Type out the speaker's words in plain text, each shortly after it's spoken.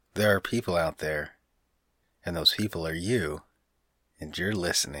There are people out there, and those people are you, and you're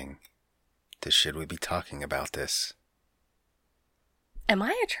listening to Should We Be Talking About This? Am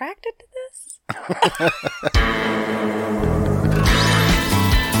I attracted to this?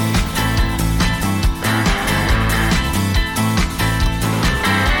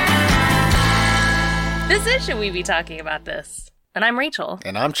 This is Should We Be Talking About This? And I'm Rachel.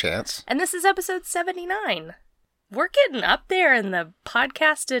 And I'm Chance. And this is episode 79. We're getting up there in the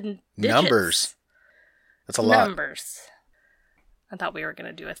podcasted digits. Numbers. That's a lot. Numbers. I thought we were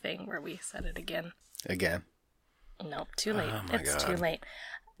going to do a thing where we said it again. Again. Nope, too late. Oh my It's God. too late.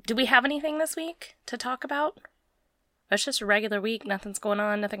 Do we have anything this week to talk about? It's just a regular week. Nothing's going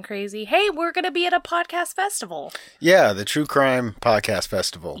on. Nothing crazy. Hey, we're going to be at a podcast festival. Yeah, the True Crime Podcast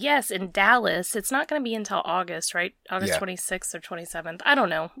Festival. Yes, in Dallas. It's not going to be until August, right? August Yeah. 26th or 27th. I don't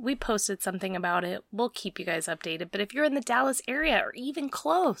know. We posted something about it. We'll keep you guys updated. But if you're in the Dallas area or even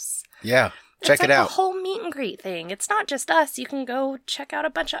close, Yeah, check it's it like out. a whole meet and greet thing. It's not just us. You can go check out a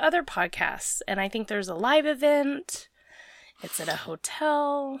bunch of other podcasts. And I think there's a live event. It's at a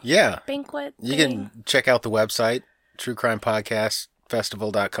hotel. Yeah. Banquet You thing. can check out the website,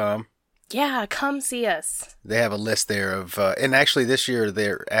 truecrimepodcastfestival.com. Yeah, come see us. They have a list there of, and actually this year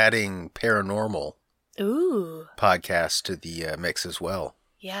they're adding paranormal Ooh. podcasts to the mix as well.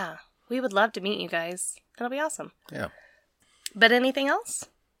 Yeah. We would love to meet you guys. It'll be awesome. Yeah. But anything else?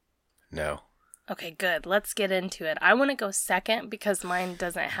 No. Okay, good. Let's get into it. I want to go second because mine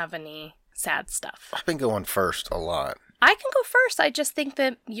doesn't have any sad stuff. I've been going first a lot. I can go first. I just think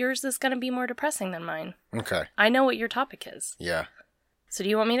that yours is going to be more depressing than mine. Okay. I know what your topic is. Yeah. So do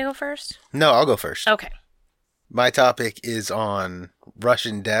you want me to go first? No, I'll go first. Okay. My topic is on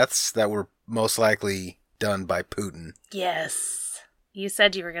Russian deaths that were most likely done by Putin. Yes. You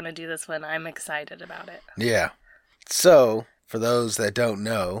said you were going to do this one. I'm excited about it. Yeah. So, for those that don't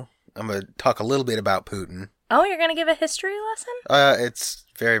know, I'm going to talk a little bit about Putin. Oh, you're going to give a history lesson? It's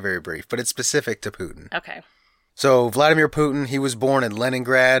very, very brief, but it's specific to Putin. Okay. So, Vladimir Putin, he was born in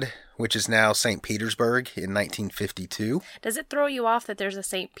Leningrad, which is now St. Petersburg, in 1952. Does it throw you off that there's a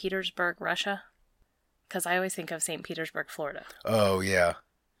St. Petersburg, Russia? Because I always think of St. Petersburg, Florida. Oh, yeah.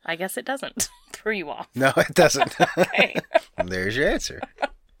 I guess it doesn't throw you off. No, it doesn't. Okay. There's your answer.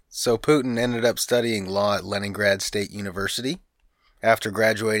 So, Putin ended up studying law at Leningrad State University. After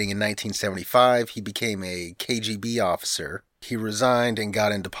graduating in 1975, he became a KGB officer. He resigned and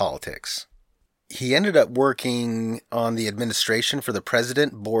got into politics. He ended up working on the administration for the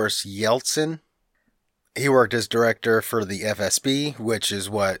president, Boris Yeltsin. He worked as director for the FSB, which is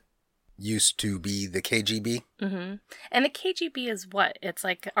what used to be the KGB. Mm-hmm. And the KGB is what? It's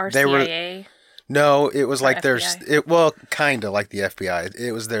like our They were- CIA? No, it was Or like their, FBI. well, kind of like the FBI.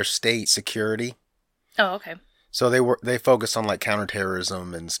 It was their state security. Oh, okay. So they focused on like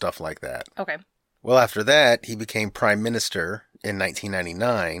counterterrorism and stuff like that. Okay. Well, after that, he became prime minister in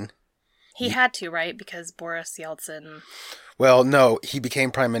 1999. He had to, right? Because Boris Yeltsin... Well, no, he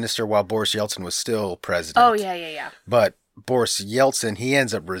became prime minister while Boris Yeltsin was still president. Oh, yeah. But Boris Yeltsin, he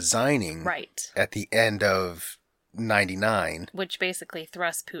ends up resigning Right. at the end of 99. Which basically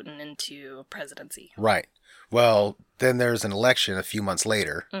thrust Putin into presidency. Right. Well, then there's an election a few months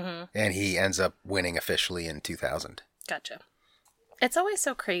later, Mm-hmm. and he ends up winning officially in 2000. Gotcha. It's always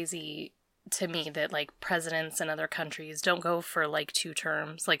so crazy to me that, like, presidents in other countries don't go for, like, 2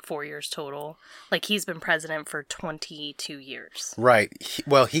 terms, like 4 years total. Like, he's been president for 22 years. Right.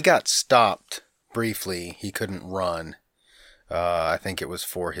 He got stopped briefly. He couldn't run. I think it was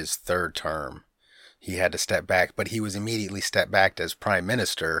for his 3rd term. He had to step back, but he was immediately stepped back as prime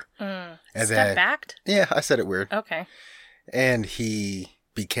minister. And Step backed? Yeah, I said it weird. Okay. And he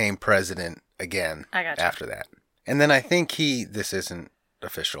became president again I gotcha. after that. And then I think this isn't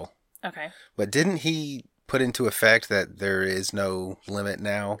official, Okay. but didn't he put into effect that there is no limit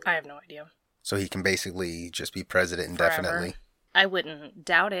now? I have no idea. So he can basically just be president Forever. indefinitely? I wouldn't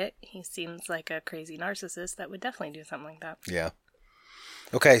doubt it. He seems like a crazy narcissist that would definitely do something like that. Yeah.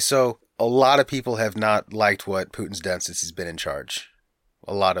 Okay, so a lot of people have not liked what Putin's done since he's been in charge.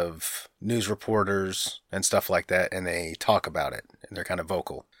 A lot of news reporters and stuff like that, and they talk about it, and they're kind of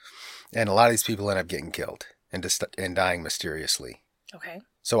vocal. And a lot of these people end up getting killed and dying mysteriously. Okay.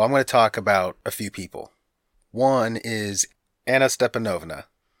 So I'm going to talk about a few people. One is Anna Stepanovna.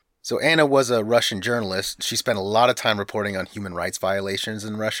 So Anna was a Russian journalist. She spent a lot of time reporting on human rights violations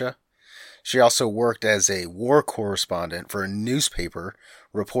in Russia. She also worked as a war correspondent for a newspaper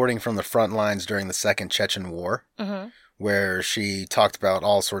reporting from the front lines during the Second Chechen War, Mm-hmm. where she talked about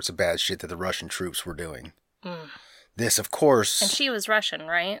all sorts of bad shit that the Russian troops were doing. Mm. This, of course... And she was Russian,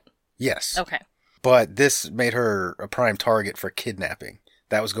 right? Yes. Okay. But this made her a prime target for kidnapping.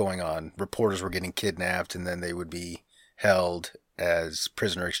 that was going on. Reporters were getting kidnapped, and then they would be held as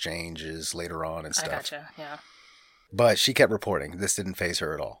prisoner exchanges later on and stuff. I gotcha, yeah. But she kept reporting. This didn't faze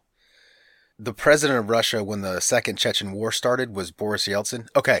her at all. The president of Russia when the Second Chechen War started was Boris Yeltsin.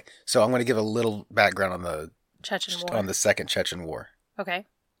 Okay, so I'm going to give a little background on the Second Chechen War. Okay.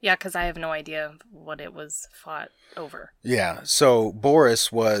 Yeah, because I have no idea what it was fought over. Yeah, so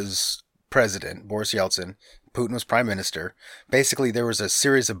Boris was president, Boris Yeltsin. Putin was prime minister. Basically, there was a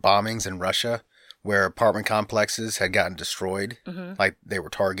series of bombings in Russia where apartment complexes had gotten destroyed, like they were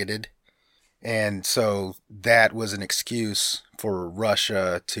targeted. And so that was an excuse for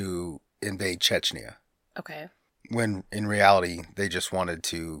Russia to invade Chechnya. Okay. When in reality, they just wanted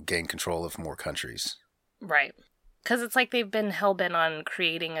to gain control of more countries. Right. Because it's like they've been hell-bent on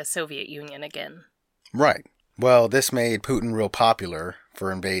creating a Soviet Union again. Right. Well, this made Putin real popular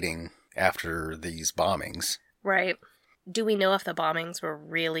for invading after these bombings. Right. Do we know if the bombings were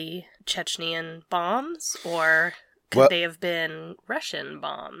really Chechnyan bombs, or could they have been Russian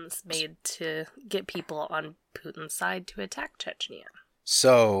bombs made to get people on Putin's side to attack Chechnya?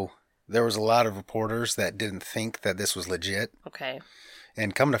 So there was a lot of reporters that didn't think that this was legit. Okay.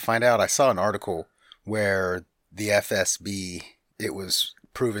 And come to find out, I saw an article where the FSB, it was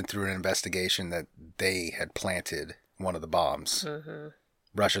proven through an investigation that they had planted one of the bombs. Mm-hmm.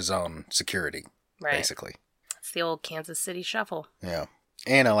 Russia's own security, basically. It's the old Kansas City shuffle. Yeah.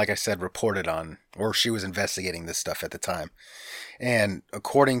 Anna, like I said, reported on, or she was investigating this stuff at the time. And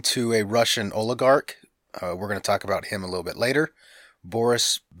according to a Russian oligarch, we're going to talk about him a little bit later,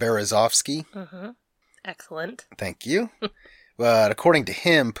 Boris Berezovsky. Mm-hmm. Excellent. Thank you. But according to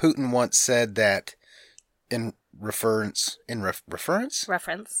him, Putin once said that in reference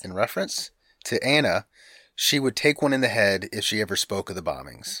to Anna, she would take one in the head if she ever spoke of the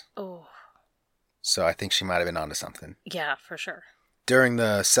bombings. Oh. So I think she might have been onto something. Yeah, for sure. During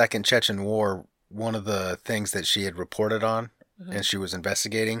the Second Chechen War, one of the things that she had reported on and she was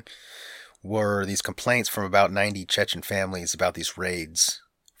investigating were these complaints from about 90 Chechen families about these raids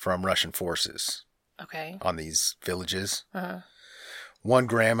from Russian forces. Okay. On these villages. Uh-huh. One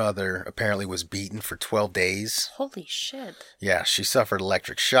grandmother apparently was beaten for 12 days. Holy shit. Yeah, she suffered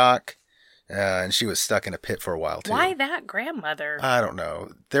electric shock, and she was stuck in a pit for a while, too. Why that grandmother? I don't know.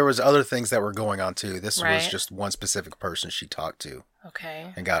 There was other things that were going on, too. This was just one specific person she talked to.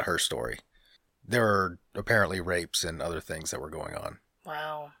 Okay. And got her story. There were apparently rapes and other things that were going on.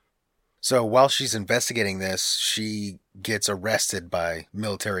 Wow. So while she's investigating this, she gets arrested by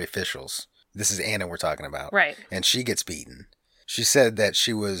military officials. This is Anna we're talking about. Right. And she gets beaten. She said that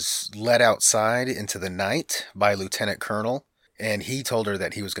she was led outside into the night by a lieutenant colonel, and he told her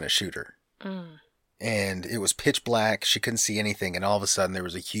that he was going to shoot her. Mm. And it was pitch black. She couldn't see anything, and all of a sudden there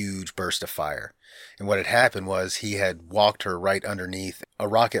was a huge burst of fire. And what had happened was he had walked her right underneath a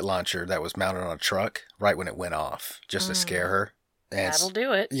rocket launcher that was mounted on a truck right when it went off, just to scare her. And that'll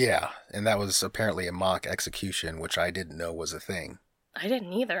do it. Yeah, and that was apparently a mock execution, which I didn't know was a thing. I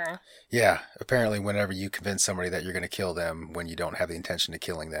didn't either. Yeah, apparently whenever you convince somebody that you're going to kill them when you don't have the intention of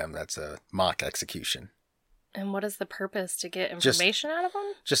killing them, that's a mock execution. And what is the purpose? To get information out of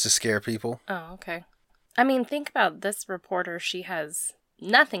them? Just to scare people. Oh, okay. I mean, think about this reporter. She has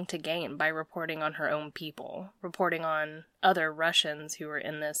nothing to gain by reporting on her own people, reporting on other Russians who are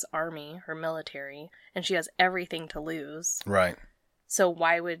in this army or military, and she has everything to lose. Right. So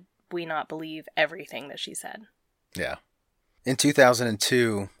why would we not believe everything that she said? Yeah. In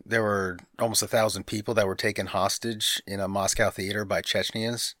 2002, there were almost 1,000 people that were taken hostage in a Moscow theater by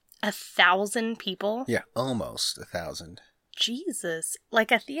Chechens. 1,000 people? Yeah, almost 1,000. Jesus.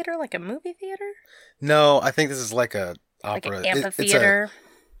 Like a theater, like a movie theater? No, I think this is like a opera. Like an amphitheater?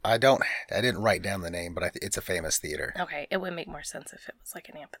 I didn't write down the name, but it's a famous theater. Okay, it would make more sense if it was like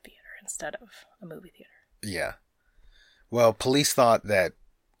an amphitheater instead of a movie theater. Yeah. Well, police thought that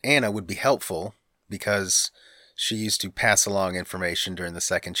Anna would be helpful because she used to pass along information during the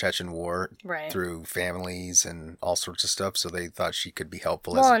Second Chechen War through families and all sorts of stuff, so they thought she could be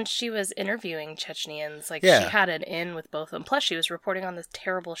helpful. Well, and she was interviewing Chechens. Like, she had an in with both of them. Plus, she was reporting on this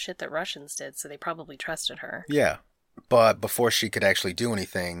terrible shit that Russians did, so they probably trusted her. Yeah. But before she could actually do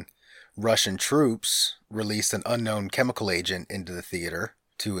anything, Russian troops released an unknown chemical agent into the theater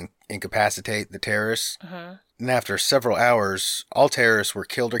to incapacitate the terrorists. Mm-hmm. And after several hours, all terrorists were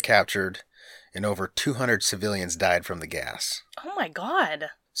killed or captured, and over 200 civilians died from the gas. Oh my God.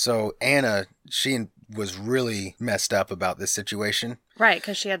 So Anna, she was really messed up about this situation. Right,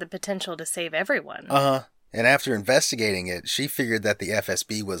 because she had the potential to save everyone. Uh-huh. And after investigating it, she figured that the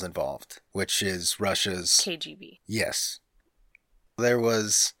FSB was involved, which is Russia's... KGB. Yes. There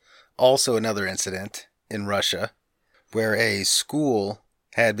was also another incident in Russia where a school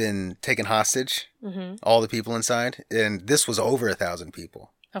had been taken hostage, all the people inside, and this was over 1,000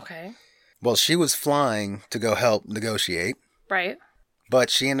 people. Okay. Well, she was flying to go help negotiate. Right. But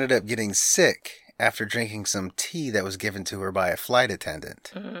she ended up getting sick after drinking some tea that was given to her by a flight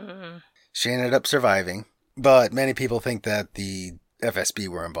attendant. Mm. She ended up surviving, but many people think that the FSB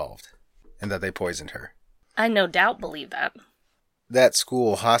were involved and that they poisoned her. I no doubt believe that. That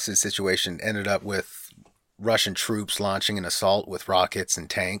school hostage situation ended up with Russian troops launching an assault with rockets and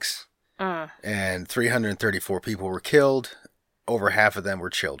tanks, and 334 people were killed. Over half of them were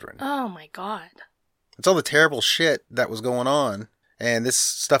children. Oh my God. It's all the terrible shit that was going on, and this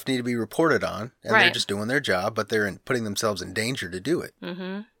stuff needed to be reported on, and they're just doing their job, but they're putting themselves in danger to do it.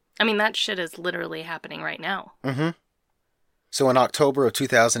 Mm-hmm. I mean, that shit is literally happening right now. Mm-hmm. So in October of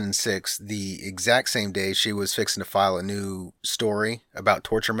 2006, the exact same day she was fixing to file a new story about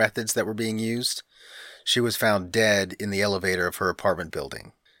torture methods that were being used, she was found dead in the elevator of her apartment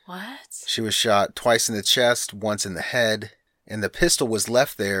building. What? She was shot twice in the chest, once in the head, and the pistol was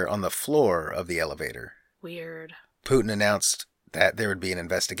left there on the floor of the elevator. Weird. Putin announced that there would be an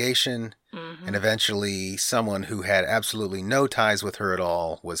investigation, and eventually someone who had absolutely no ties with her at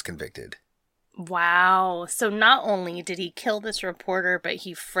all was convicted. Wow. So not only did he kill this reporter, but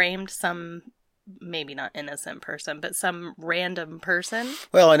he framed some, maybe not innocent person, but some random person?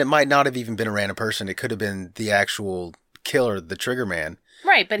 Well, and it might not have even been a random person. It could have been the actual killer, the trigger man.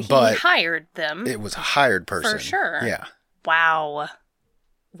 Right, but he hired them. It was a hired person. For sure. Yeah. Wow.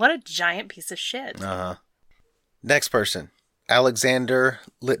 What a giant piece of shit. Uh-huh. Next person, Alexander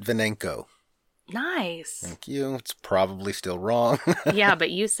Litvinenko. Nice. Thank you. It's probably still wrong. Yeah, but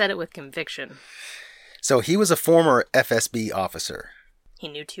you said it with conviction. So he was a former FSB officer. He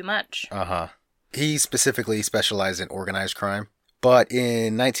knew too much. Uh-huh. He specifically specialized in organized crime. But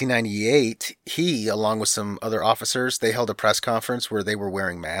in 1998, he, along with some other officers, they held a press conference where they were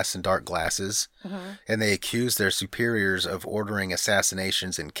wearing masks and dark glasses, and they accused their superiors of ordering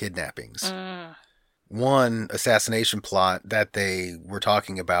assassinations and kidnappings. One assassination plot that they were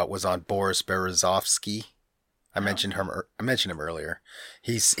talking about was on Boris Berezovsky. I mentioned him earlier.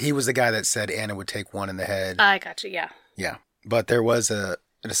 He was the guy that said Anna would take one in the head. I got you, yeah. Yeah. But there was an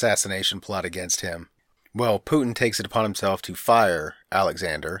assassination plot against him. Well, Putin takes it upon himself to fire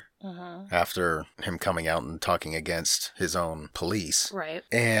Alexander after him coming out and talking against his own police. Right.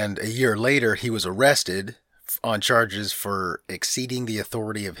 And a year later, he was arrested on charges for exceeding the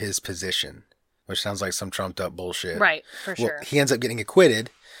authority of his position, which sounds like some trumped up bullshit. Right, for sure. He ends up getting acquitted.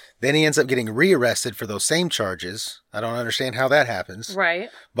 Then he ends up getting rearrested for those same charges. I don't understand how that happens. Right.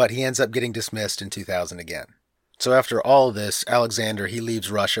 But he ends up getting dismissed in 2000 again. So after all of this, Alexander, he leaves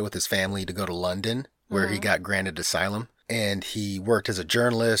Russia with his family to go to London, where he got granted asylum. And he worked as a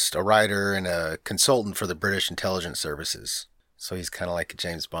journalist, a writer, and a consultant for the British intelligence services. So he's kind of like a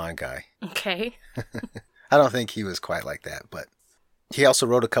James Bond guy. Okay. I don't think he was quite like that, but he also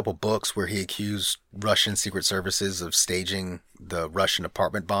wrote a couple books where he accused Russian secret services of staging the Russian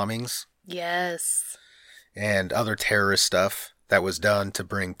apartment bombings. Yes. And other terrorist stuff that was done to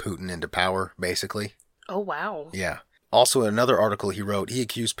bring Putin into power, basically. Oh, wow. Yeah. Also, in another article he wrote, he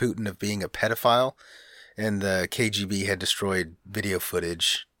accused Putin of being a pedophile, and the KGB had destroyed video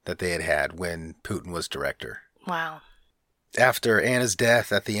footage that they had when Putin was director. Wow. After Anna's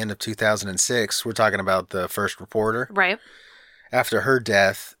death at the end of 2006, we're talking about the first reporter. Right. After her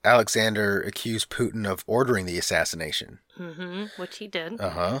death, Alexander accused Putin of ordering the assassination. Which he did.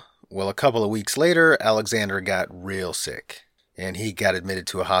 Well, a couple of weeks later, Alexander got real sick, and he got admitted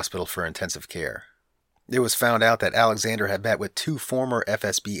to a hospital for intensive care. It was found out that Alexander had met with 2 former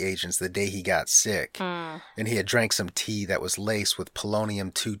FSB agents the day he got sick, and he had drank some tea that was laced with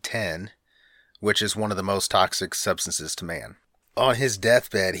polonium-210, which is one of the most toxic substances to man. On his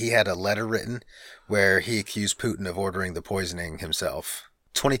deathbed, he had a letter written where he accused Putin of ordering the poisoning himself.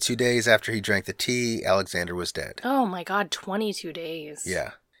 22 days after he drank the tea, Alexander was dead. Oh my God, 22 days.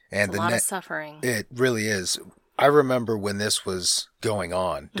 Yeah. And a lot of suffering. It really is. I remember when this was going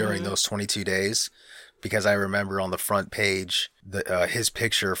on during those 22 days, because I remember on the front page his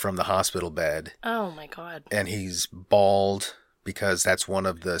picture from the hospital bed. Oh my God. And he's bald because that's one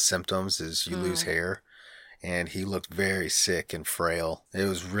of the symptoms is you lose hair. And he looked very sick and frail. It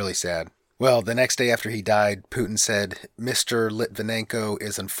was really sad. Well, the next day after he died, Putin said, Mr. Litvinenko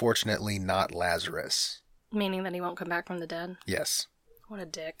is unfortunately not Lazarus. Meaning that he won't come back from the dead? Yes. What a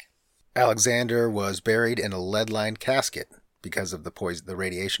dick. Alexander was buried in a lead-lined casket because of the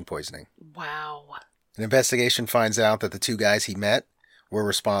radiation poisoning. Wow. An investigation finds out that the 2 guys he met were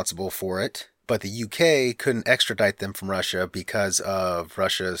responsible for it, But the UK couldn't extradite them from Russia because of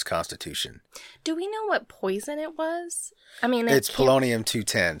Russia's constitution. Do we know what poison it was? I mean, It's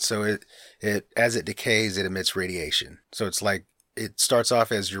polonium-210. So it as it decays, it emits radiation. So it's like, it starts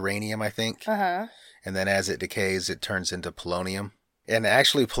off as uranium, I think. Uh-huh. And then as it decays, it turns into polonium. And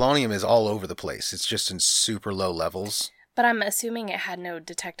actually, polonium is all over the place. It's just in super low levels. But I'm assuming it had no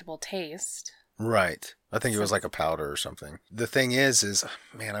detectable taste. Right. I think it was like a powder or something. The thing is,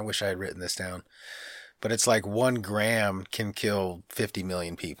 man, I wish I had written this down. But it's like 1 gram can kill 50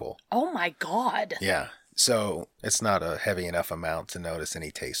 million people. Oh my God. Yeah. So it's not a heavy enough amount to notice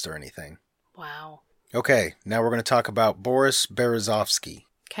any taste or anything. Wow. Okay, now we're going to talk about Boris Berezovsky.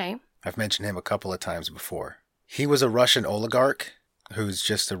 Okay. I've mentioned him a couple of times before. He was a Russian oligarch who's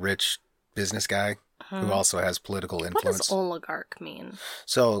just a rich business guy who also has political influence. What does oligarch mean?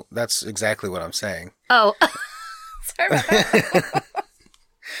 So that's exactly what I'm saying. Oh. Sorry about that.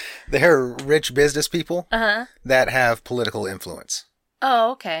 They're rich business people Uh-huh. that have political influence.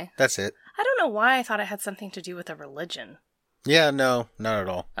 Oh, okay. That's it. I don't know why I thought it had something to do with a religion. Yeah, no, not at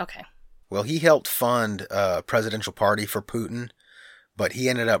all. Okay. Well, he helped fund a presidential party for Putin, but he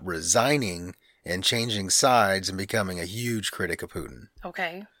ended up resigning and changing sides and becoming a huge critic of Putin.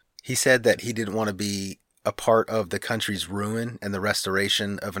 Okay. He said that he didn't want to be a part of the country's ruin and the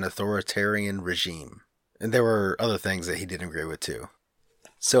restoration of an authoritarian regime. And there were other things that he didn't agree with too.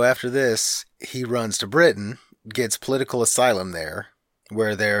 So after this, he runs to Britain, gets political asylum there,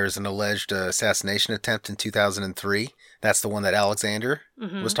 where there's an alleged assassination attempt in 2003. That's the one that Alexander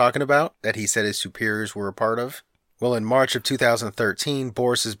was talking about, that he said his superiors were a part of. Well, in March of 2013,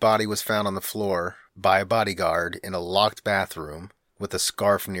 Boris's body was found on the floor by a bodyguard in a locked bathroom with a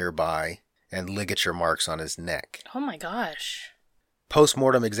scarf nearby and ligature marks on his neck. Oh my gosh.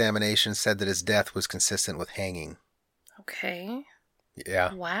 Post-mortem examination said that his death was consistent with hanging. Okay.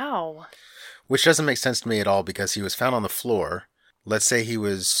 Yeah. Wow. Which doesn't make sense to me at all because he was found on the floor. Let's say he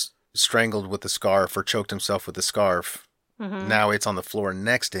was strangled with the scarf or choked himself with the scarf. Mm-hmm. Now it's on the floor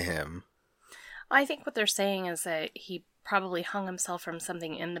next to him. I think what they're saying is that he probably hung himself from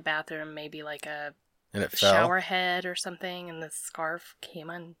something in the bathroom, maybe like a And it fell. shower head or something, and the scarf came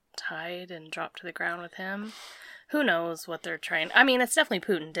untied and dropped to the ground with him. Who knows what they're trying... I mean, it's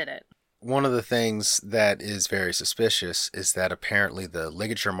definitely Putin did it. One of the things that is very suspicious is that apparently the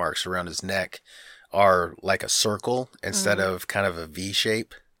ligature marks around his neck are like a circle instead of kind of a V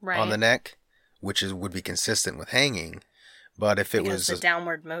shape on the neck, which would be consistent with hanging. But if it was the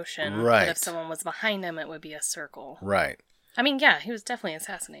downward motion, right. But if someone was behind him, it would be a circle. Right. I mean, yeah, he was definitely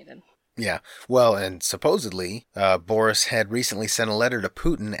assassinated. Yeah. Well, and supposedly, Boris had recently sent a letter to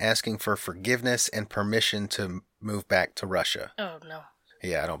Putin asking for forgiveness and permission to move back to Russia. Oh, no.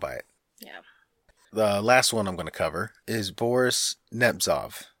 Yeah, I don't buy it. Yeah. The last one I'm going to cover is Boris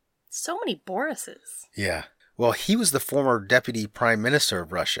Nemtsov. So many Borises. Yeah. Well, he was the former deputy prime minister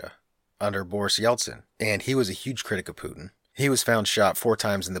of Russia under Boris Yeltsin, and he was a huge critic of Putin. He was found shot 4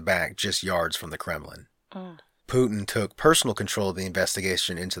 times in the back, just yards from the Kremlin. Putin took personal control of the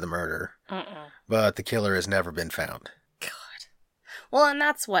investigation into the murder, but the killer has never been found. God. Well, and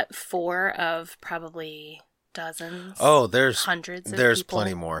that's what, 4 of probably dozens? Oh, there's hundreds of there's people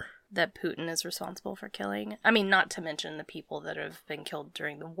plenty more that Putin is responsible for killing. I mean, not to mention the people that have been killed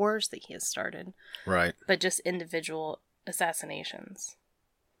during the wars that he has started. Right. But just individual assassinations.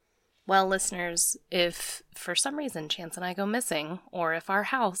 Well, listeners, if for some reason Chance and I go missing, or if our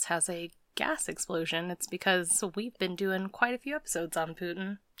house has a gas explosion, it's because we've been doing quite a few episodes on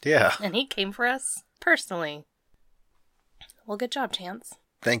Putin. Yeah. And he came for us personally. Well, good job, Chance.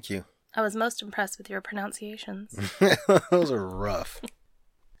 Thank you. I was most impressed with your pronunciations. Those are rough.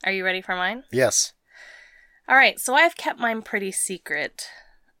 Are you ready for mine? Yes. All right, so I've kept mine pretty secret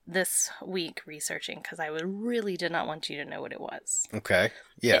this week researching because I really did not want you to know what it was. Okay.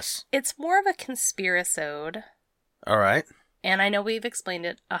 Yes. It's more of a conspirasode. All right. And I know we've explained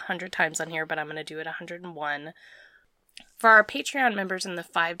it 100 times on here, but I'm going to do it 101. For our Patreon members in the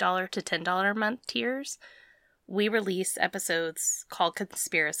 $5 to $10 a month tiers, we release episodes called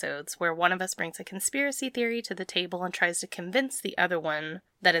Conspirasodes, where one of us brings a conspiracy theory to the table and tries to convince the other one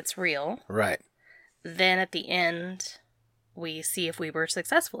that it's real. Right. Then at the end, we see if we were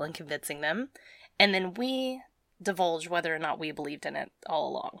successful in convincing them. And then we divulge whether or not we believed in it all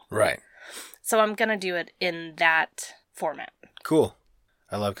along. Right. So I'm going to do it in that format. Cool.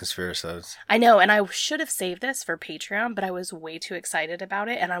 I love conspiracies. I know, and I should have saved this for Patreon, but I was way too excited about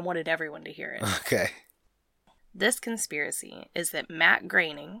it, and I wanted everyone to hear it. Okay. This conspiracy is that Matt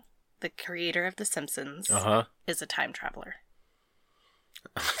Groening, the creator of The Simpsons, is a time traveler.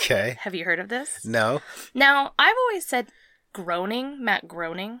 Okay. Have you heard of this? No. Now, I've always said Groening, Matt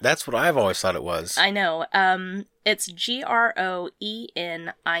Groening. That's what I've always thought it was. I know. It's Groening.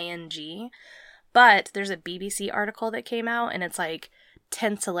 But there's a BBC article that came out, and it's like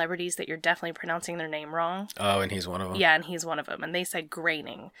 10 celebrities that you're definitely pronouncing their name wrong. Oh, and he's one of them? Yeah, and he's one of them. And they said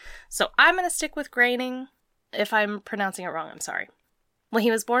Groening. So I'm going to stick with Groening. If I'm pronouncing it wrong, I'm sorry. Well,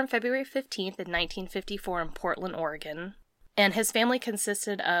 he was born February 15th in 1954 in Portland, Oregon. And his family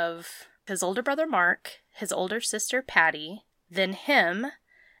consisted of his older brother, Mark, his older sister, Patty, then him,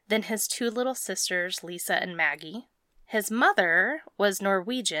 then his 2 little sisters, Lisa and Maggie. His mother was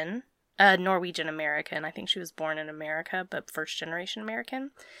Norwegian American. I think she was born in America, but first generation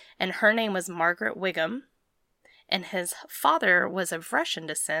American. And her name was Margaret Wigham. And his father was of Russian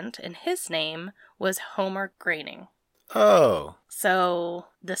descent, and his name was Homer Groening. Oh. So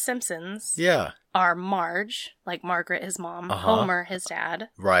the Simpsons are Marge, like Margaret, his mom, Homer, his dad.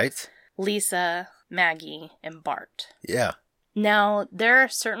 Right. Lisa, Maggie, and Bart. Yeah. Now, there are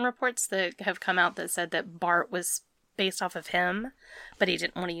certain reports that have come out that said that Bart was based off of him, but he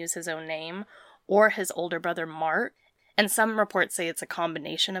didn't want to use his own name, or his older brother Mark. And some reports say it's a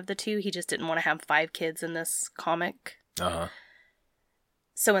combination of the two. He just didn't want to have 5 kids in this comic.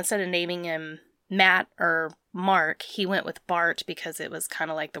 So instead of naming him Matt or Mark, he went with Bart because it was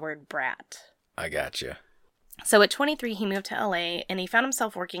kind of like the word brat. I gotcha. So at 23, he moved to LA, and he found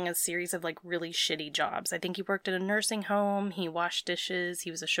himself working a series of like really shitty jobs. I think he worked at a nursing home, he washed dishes,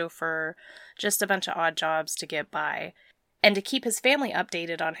 he was a chauffeur, just a bunch of odd jobs to get by. And to keep his family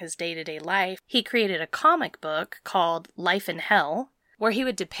updated on his day-to-day life, he created a comic book called Life in Hell, where he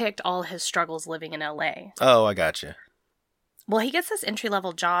would depict all his struggles living in LA. Oh, I gotcha. Well, he gets this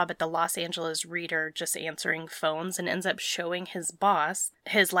entry-level job at the Los Angeles Reader just answering phones and ends up showing his boss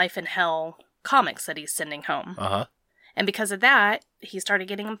his Life in Hell comics that he's sending home. And because of that, he started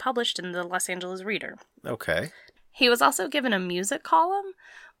getting them published in the Los Angeles Reader. Okay. He was also given a music column,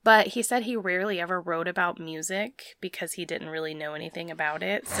 but he said he rarely ever wrote about music because he didn't really know anything about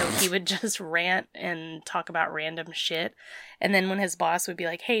it. So he would just rant and talk about random shit. And then when his boss would be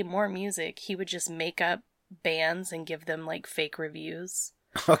like, hey, more music, he would just make up bands and give them like fake reviews.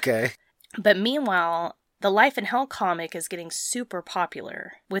 Okay. But meanwhile, the Life in Hell comic is getting super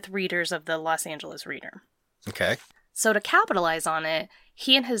popular with readers of the Los Angeles Reader. Okay. So to capitalize on it,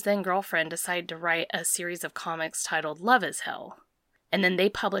 he and his then girlfriend decided to write a series of comics titled Love is Hell. And then they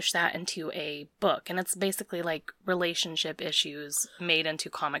published that into a book. And it's basically like relationship issues made into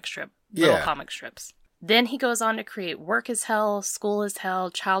little comic strips. Then he goes on to create Work is Hell, School is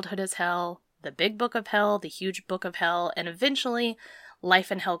Hell, Childhood is Hell, The Big Book of Hell, The Huge Book of Hell, and eventually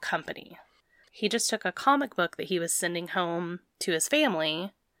Life in Hell Company. He just took a comic book that he was sending home to his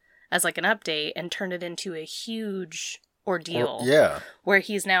family as like an update and turned it into a huge ordeal. Where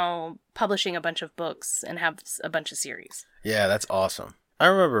he's now publishing a bunch of books and has a bunch of series. Yeah, that's awesome. I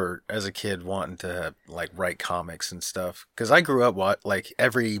remember as a kid wanting to like write comics and stuff because I grew up like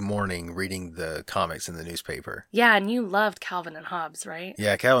every morning reading the comics in the newspaper. Yeah, and you loved Calvin and Hobbes, right?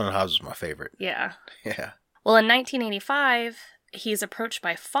 Yeah, Calvin and Hobbes was my favorite. Yeah. Yeah. Well, in 1985, he's approached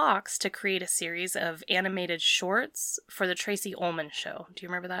by Fox to create a series of animated shorts for the Tracy Ullman Show. Do you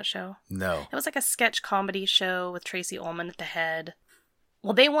remember that show? No. It was like a sketch comedy show with Tracy Ullman at the head.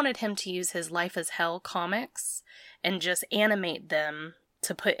 Well, they wanted him to use his Life is Hell comics and just animate them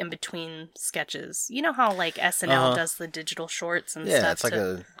to put in between sketches. You know how like SNL does the digital shorts and stuff? Yeah, it's like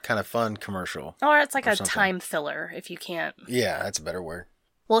a kind of fun commercial. Or it's like a time filler if you can't. Yeah, that's a better word.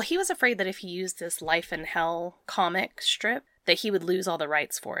 Well, he was afraid that if he used this Life in Hell comic strip, that he would lose all the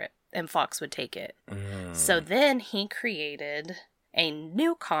rights for it and Fox would take it. So then he created a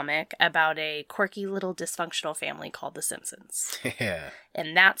new comic about a quirky little dysfunctional family called The Simpsons. Yeah.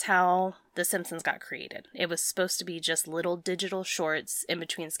 And that's how The Simpsons got created. It was supposed to be just little digital shorts in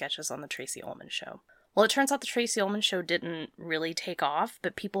between sketches on the Tracy Ullman Show. Well, it turns out the Tracy Ullman Show didn't really take off,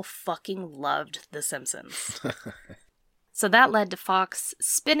 but people fucking loved The Simpsons. So that led to Fox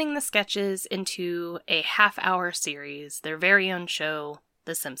spinning the sketches into a half-hour series, their very own show,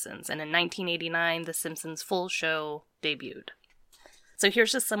 The Simpsons. And in 1989, The Simpsons full show debuted. So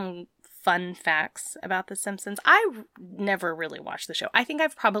here's just some fun facts about The Simpsons. I never really watched the show. I think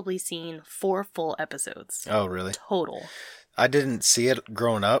I've probably seen 4 full episodes. Oh, really? Total. I didn't see it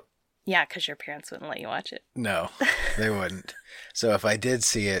growing up. Yeah, because your parents wouldn't let you watch it. No, they wouldn't. So if I did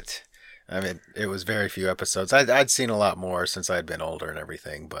see it, I mean, it was very few episodes. I'd seen a lot more since I'd been older and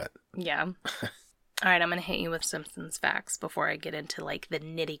everything, but... Yeah. All right, I'm going to hit you with Simpsons facts before I get into, like, the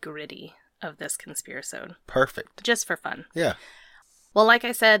nitty-gritty of this conspirasode. Perfect. Just for fun. Yeah. Well, like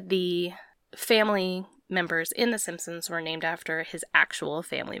I said, the family members in The Simpsons were named after his actual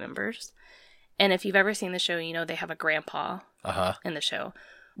family members. And if you've ever seen the show, you know they have a grandpa in the show.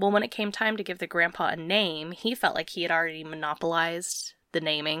 Well, when it came time to give the grandpa a name, he felt like he had already monopolized the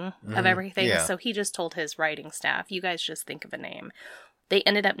naming of everything. Yeah. So he just told his writing staff, you guys just think of a name. They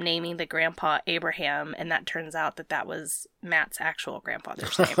ended up naming the grandpa Abraham, and that turns out that was Matt's actual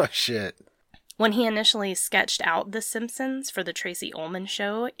grandfather's name. Oh, shit. When he initially sketched out The Simpsons for the Tracy Ullman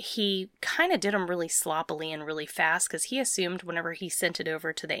show, he kind of did them really sloppily and really fast because he assumed whenever he sent it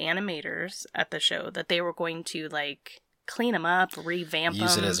over to the animators at the show that they were going to, like, clean them up, revamp them.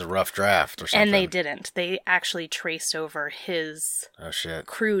 Use it as a rough draft or something. And they didn't. They actually traced over his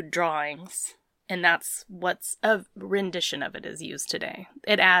crude drawings. And that's what's a rendition of it is used today.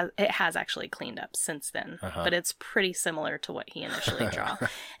 It has actually cleaned up since then, but it's pretty similar to what he initially drew.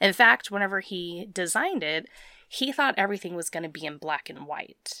 In fact, whenever he designed it, he thought everything was going to be in black and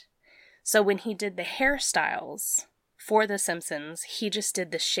white. So when he did the hairstyles for The Simpsons, he just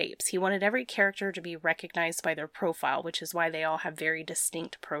did the shapes. He wanted every character to be recognized by their profile, which is why they all have very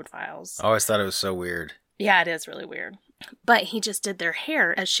distinct profiles. I always thought it was so weird. Yeah, it is really weird. But he just did their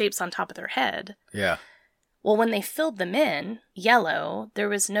hair as shapes on top of their head. Yeah. Well, when they filled them in yellow, there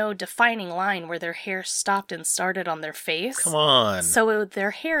was no defining line where their hair stopped and started on their face. Come on. So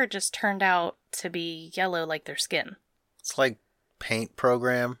their hair just turned out to be yellow like their skin. It's like paint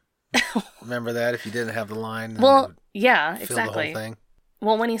program. Remember that? If you didn't have the line. Well, yeah, fill exactly. the whole thing.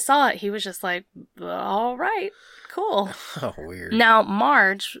 Well, when he saw it, he was just like, all right, cool. Oh, weird. Now,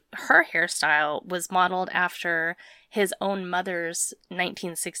 Marge, her hairstyle was modeled after his own mother's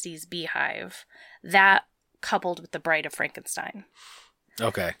 1960s beehive. That coupled with the Bride of Frankenstein.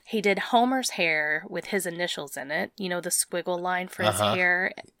 Okay. He did Homer's hair with his initials in it. You know, the squiggle line for his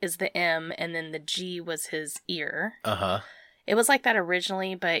hair is the M, and then the G was his ear. It was like that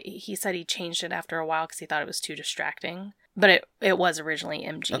originally, but he said he changed it after a while because he thought it was too distracting. But it was originally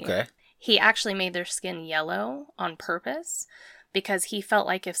MG. Okay. He actually made their skin yellow on purpose because he felt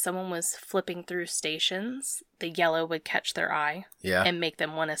like if someone was flipping through stations, the yellow would catch their eye and make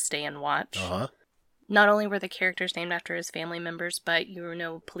them want to stay and watch. Not only were the characters named after his family members, but you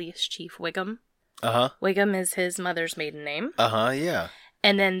know Police Chief Wiggum. Wiggum is his mother's maiden name. Yeah.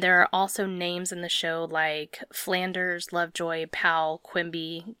 And then there are also names in the show like Flanders, Lovejoy, Powell,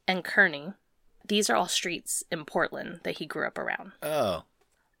 Quimby, and Kearney. These are all streets in Portland that he grew up around. Oh.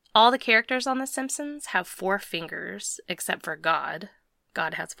 All the characters on The Simpsons have 4 fingers, except for God.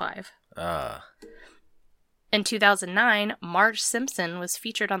 God has 5. In 2009, Marge Simpson was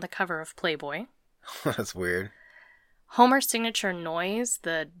featured on the cover of Playboy. That's weird. Homer's signature noise,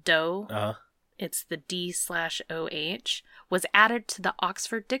 the doh, it's the D/OH, was added to the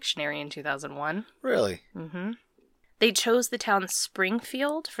Oxford Dictionary in 2001. Really? They chose the town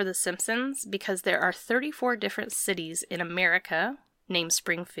Springfield for The Simpsons because there are 34 different cities in America named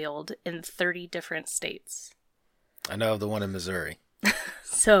Springfield in 30 different states. I know of the one in Missouri.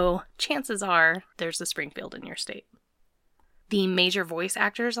 So chances are there's a Springfield in your state. The major voice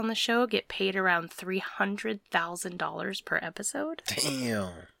actors on the show get paid around $300,000 per episode.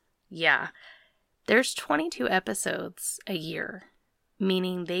 Damn. Yeah. There's 22 episodes a year,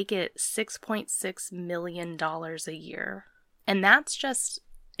 meaning they get $6.6 million a year. And that's just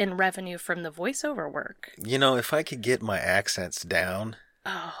in revenue from the voiceover work. You know, if I could get my accents down,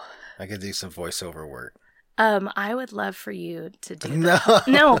 I could do some voiceover work. I would love for you to do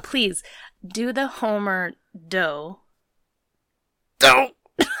No, please. Do the Homer doh. Don't.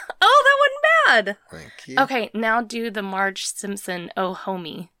 Oh, that wasn't bad. Thank you. Okay, now do the Marge Simpson oh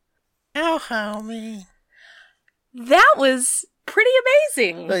homie. Oh, homie. That was pretty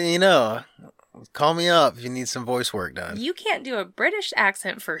amazing. But, you know, call me up if you need some voice work done. You can't do a British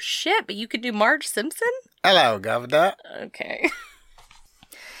accent for shit, but you could do Marge Simpson? Hello, Governor. Okay.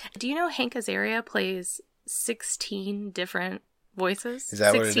 Do you know Hank Azaria plays 16 different voices? Is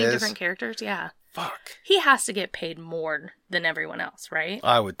that what it is? 16 different characters, yeah. Fuck. He has to get paid more than everyone else, right?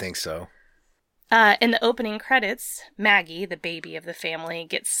 I would think so. In the opening credits, Maggie, the baby of the family,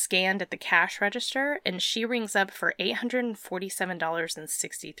 gets scanned at the cash register, and she rings up for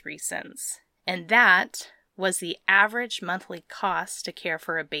 $847.63. And that was the average monthly cost to care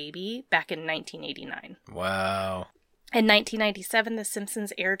for a baby back in 1989. Wow. In 1997, The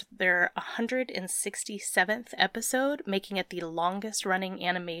Simpsons aired their 167th episode, making it the longest-running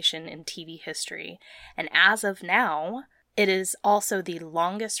animation in TV history. And as of now, it is also the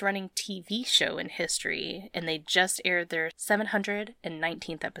longest-running TV show in history, and they just aired their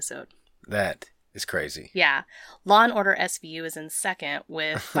 719th episode. That is crazy. Yeah. Law & Order SVU is in second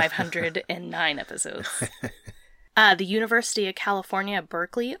with 509 episodes. The University of California,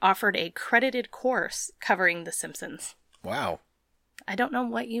 Berkeley offered a credited course covering The Simpsons. Wow. I don't know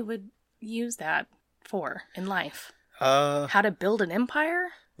what you would use that for in life? Uh, How to build an empire?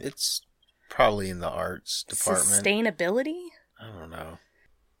 it's probably in the arts department. Sustainability? I don't know.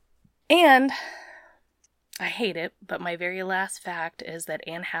 And I hate it, but my very last fact is that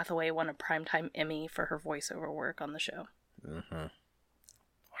Anne Hathaway won a Primetime Emmy for her voiceover work on the show. Mm-hmm.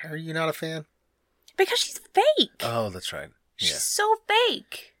 Why are you not a fan? Because she's fake. Oh, that's right. Yeah. She's so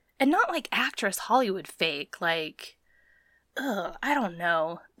fake. And not like actress Hollywood fake. Like, I don't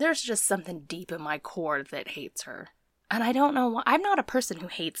know. There's just something deep in my core that hates her. And I don't know why. I'm not a person who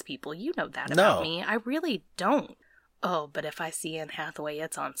hates people. You know that about me. I really don't. Oh, but if I see Anne Hathaway,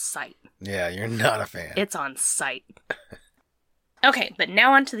 it's on sight. Yeah, you're not a fan. It's on sight. Okay, but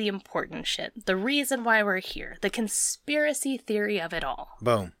now on to the important shit. The reason why we're here. The conspiracy theory of it all.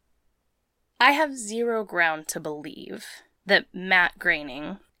 Boom. I have zero ground to believe that Matt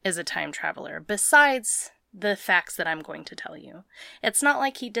Groening is a time traveler, besides the facts that I'm going to tell you. It's not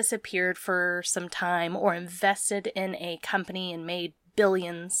like he disappeared for some time or invested in a company and made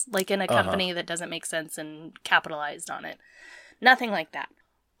billions, like in a company that doesn't make sense and capitalized on it. Nothing like that.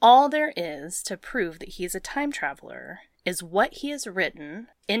 All there is to prove that he's a time traveler is what he has written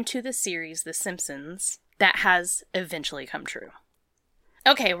into the series The Simpsons that has eventually come true.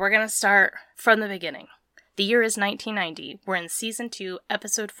 Okay, we're going to start from the beginning. The year is 1990. We're in Season 2,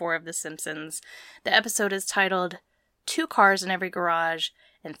 Episode 4 of The Simpsons. The episode is titled 2 Cars in Every Garage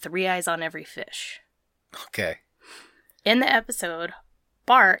and 3 Eyes on Every Fish. Okay. In the episode,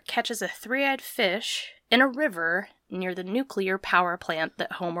 Bart catches a 3-eyed fish in a river near the nuclear power plant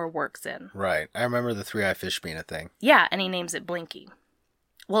that Homer works in. Right. I remember the 3-eyed fish being a thing. Yeah, and he names it Blinky.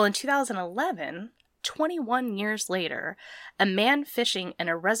 Well, in 2011... 21 years later, a man fishing in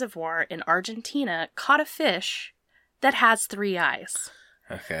a reservoir in Argentina caught a fish that has 3 eyes.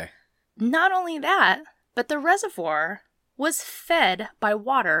 Okay. Not only that, but the reservoir was fed by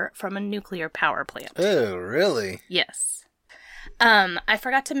water from a nuclear power plant. Oh, really? Yes. I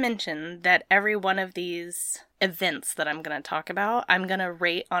forgot to mention that every one of these events that I'm going to talk about, I'm going to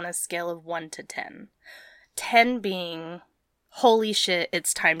rate on a scale of 1 to 10. 10 being... holy shit,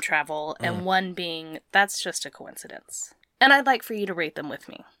 it's time travel, and 1 being, that's just a coincidence. And I'd like for you to rate them with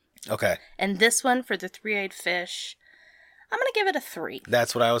me. Okay. And this one, for the 3-eyed fish, I'm going to give it a 3.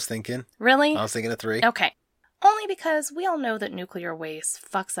 That's what I was thinking. Really? I was thinking a 3. Okay. Only because we all know that nuclear waste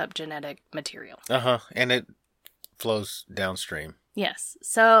fucks up genetic material. Uh-huh. And it flows downstream. Yes.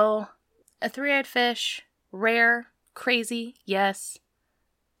 So, a 3-eyed fish, rare, crazy, yes,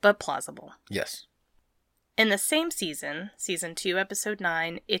 but plausible. Yes. In the same season, Season 2, Episode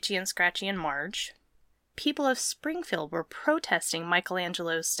 9, Itchy and Scratchy and Marge, people of Springfield were protesting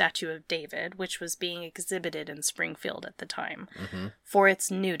Michelangelo's statue of David, which was being exhibited in Springfield at the time, for its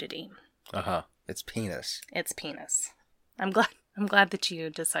nudity. Uh-huh. Its penis. Its penis. I'm glad that you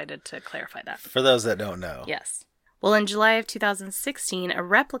decided to clarify that. For those that don't know. Yes. Well, in July of 2016, a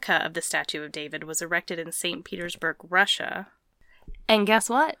replica of the statue of David was erected in St. Petersburg, Russia. And guess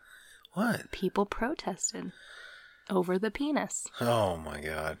what? What? People protested over the penis. Oh my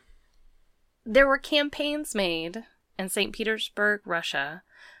god. There were campaigns made in St. Petersburg, Russia,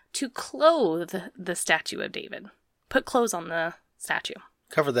 to clothe the statue of David. Put clothes on the statue.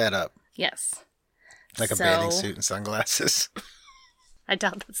 Cover that up. Yes. Like a bathing suit and sunglasses. I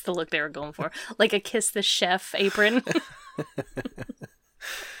doubt that's the look they were going for. Like a Kiss the Chef apron.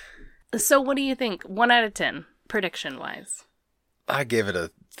 So what do you think? 1 out of 10, prediction-wise. I give it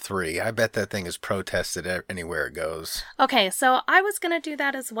a 3. I bet that thing is protested anywhere it goes. Okay, so I was going to do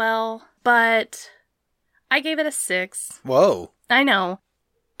that as well, but I gave it a 6. Whoa. I know.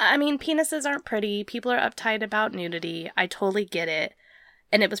 I mean, penises aren't pretty. People are uptight about nudity. I totally get it.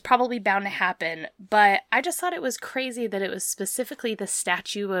 And it was probably bound to happen, but I just thought it was crazy that it was specifically the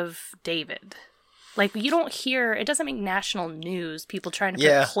statue of David. Like, you don't hear, it doesn't make national news, people trying to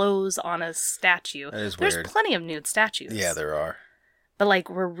put clothes on a statue. That is There's weird. plenty of nude statues. Yeah, there are. But, like,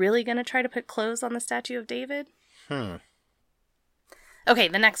 we're really going to try to put clothes on the statue of David? Okay,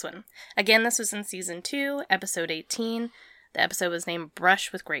 the next one. Again, this was in Season 2, Episode 18. The episode was named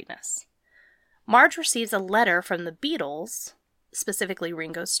Brush with Greatness. Marge receives a letter from the Beatles, specifically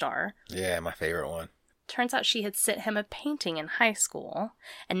Ringo Starr. Yeah, my favorite one. Turns out she had sent him a painting in high school,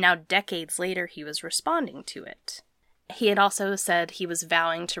 and now decades later he was responding to it. He had also said he was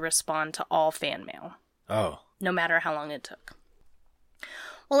vowing to respond to all fan mail. Oh. No matter how long it took.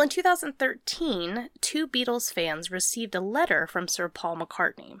 Well, in 2013, 2 Beatles fans received a letter from Sir Paul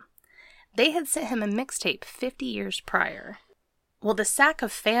McCartney. They had sent him a mixtape 50 years prior. Well, the sack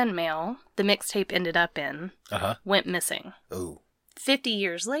of fan mail the mixtape ended up in went missing. Ooh. 50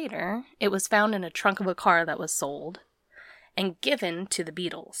 years later, it was found in a trunk of a car that was sold and given to the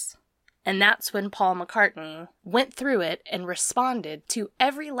Beatles. And that's when Paul McCartney went through it and responded to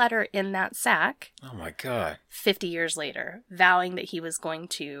every letter in that sack. Oh my God. 50 years later, vowing that he was going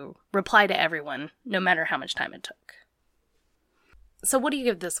to reply to everyone, no matter how much time it took. So what do you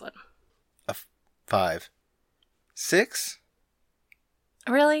give this one? A 5. 6?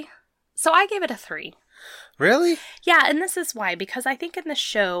 Really? So I gave it a 3. Really? Yeah, and this is why, because I think in the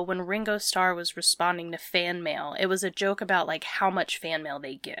show, when Ringo Starr was responding to fan mail, it was a joke about, like, how much fan mail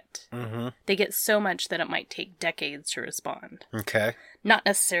they get. Mm-hmm. They get so much that it might take decades to respond. Okay. Not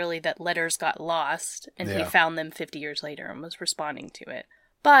necessarily that letters got lost, and he Yeah. found them 50 years later and was responding to it.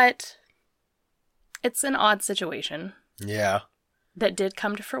 But it's an odd situation Yeah. that did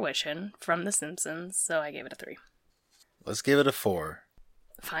come to fruition from The Simpsons, so I gave it a 3. Let's give it a 4.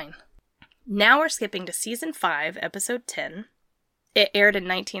 Fine. Now we're skipping to Season 5, Episode 10. It aired in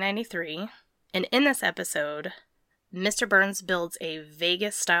 1993, and in this episode, Mr. Burns builds a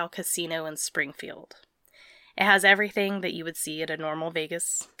Vegas-style casino in Springfield. It has everything that you would see at a normal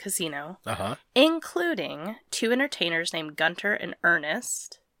Vegas casino, Uh-huh. including 2 entertainers named Gunter and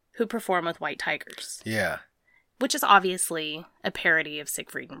Ernest, who perform with White Tigers, Yeah. which is obviously a parody of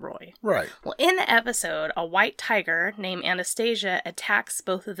Siegfried and Roy. Right. Well, in the episode, a white tiger named Anastasia attacks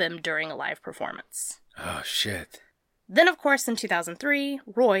both of them during a live performance. Oh, shit. Then, of course, in 2003,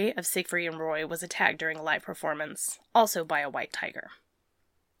 Roy of Siegfried and Roy was attacked during a live performance, also by a white tiger.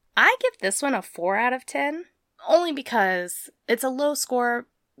 I give this one a 4 out of 10, only because it's a low score.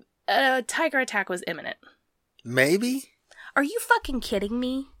 A tiger attack was imminent. Maybe? Are you fucking kidding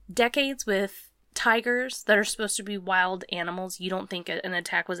me? Decades with tigers that are supposed to be wild animals, you don't think an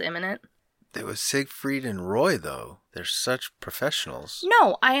attack was imminent? It was Siegfried and Roy, though. They're such professionals.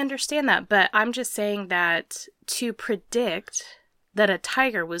 No, I understand that, but I'm just saying that to predict that a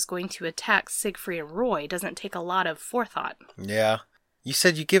tiger was going to attack Siegfried and Roy doesn't take a lot of forethought. Yeah. You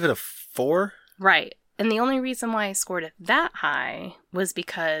said you give it a 4? Right. And the only reason why I scored it that high was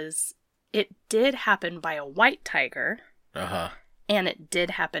because it did happen by a white tiger. Uh-huh. And it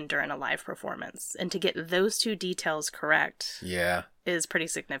did happen during a live performance. And to get those 2 details correct Yeah. is pretty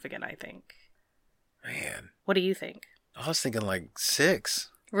significant, I think. Man. What do you think? I was thinking like 6.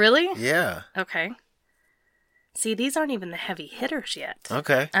 Really? Yeah. Okay. See, these aren't even the heavy hitters yet.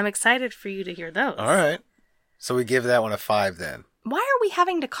 Okay. I'm excited for you to hear those. All right. So we give that one a 5 then. Why are we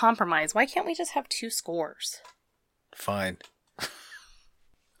having to compromise? Why can't we just have 2 scores? Fine.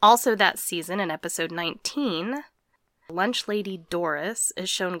 Also that season, in episode 19, lunch lady Doris is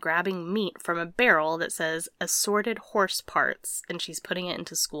shown grabbing meat from a barrel that says assorted horse parts, and she's putting it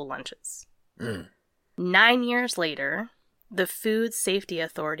into school lunches. 9 years later, the Food Safety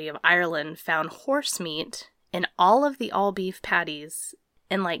Authority of Ireland found horse meat in all of the all-beef patties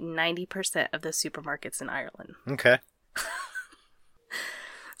in like 90% of the supermarkets in Ireland. Okay.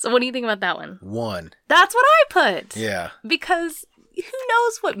 So what do you think about that one? 1. That's what I put! Yeah. Because who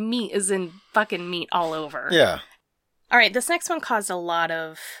knows what meat is in fucking meat all over? Yeah. All right, this next one caused a lot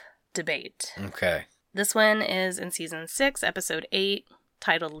of debate. Okay. This one is in Season 6, Episode 8,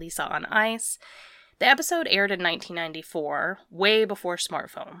 titled Lisa on Ice. The episode aired in 1994, way before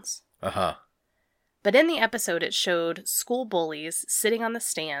smartphones. Uh-huh. But in the episode, it showed school bullies sitting on the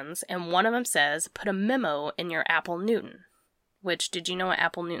stands, and one of them says, "Put a memo in your Apple Newton." Which, did you know what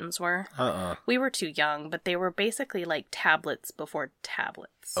Apple Newtons were? Uh-uh. We were too young, but they were basically like tablets before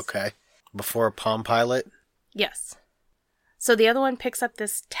tablets. Okay. Before Palm Pilot? Yes. So the other one picks up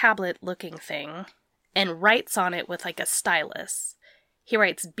this tablet-looking thing and writes on it with like a stylus. He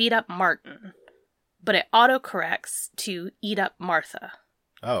writes, "Beat up Martin," but it autocorrects to "Eat up Martha."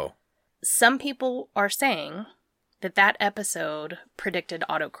 Oh. Some people are saying that that episode predicted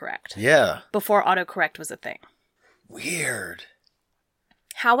autocorrect. Yeah. Before autocorrect was a thing. Weird.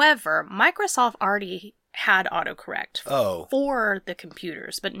 However, Microsoft already had autocorrect Oh. for the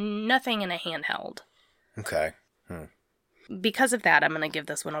computers, but nothing in a handheld. Okay. Because of that, I'm going to give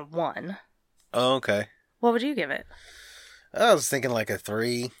this one a 1. Oh, okay. What would you give it? I was thinking like a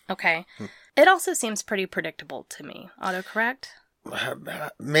 3. Okay. It also seems pretty predictable to me. Autocorrect?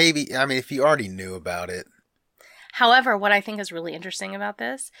 Maybe. I mean, if you already knew about it. However, what I think is really interesting about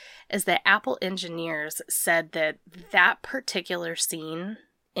this is that Apple engineers said that that particular scene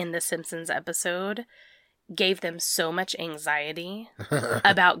in the Simpsons episode gave them so much anxiety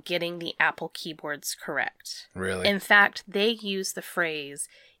about getting the Apple keyboards correct. Really? In fact, they used the phrase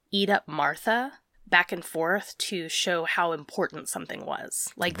 "eat up Martha" back and forth to show how important something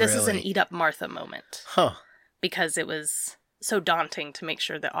was. Like, this is an Really? "eat up Martha" moment. Huh. Because it was so daunting to make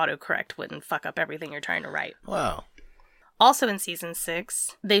sure that autocorrect wouldn't fuck up everything you're trying to write. Wow. Also in Season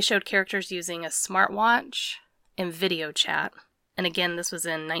 6, they showed characters using a smartwatch and video chat. And again, this was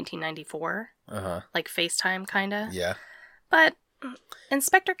in 1994. Like FaceTime, kind of. Yeah. But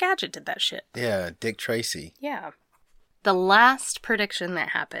Inspector Gadget did that shit. Yeah, Dick Tracy. Yeah. The last prediction that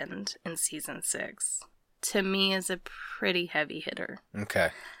happened in season 6, to me, is a pretty heavy hitter. Okay.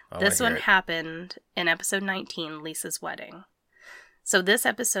 This one happened in episode 19, Lisa's Wedding. So this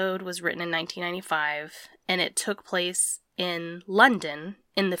episode was written in 1995, and it took place in London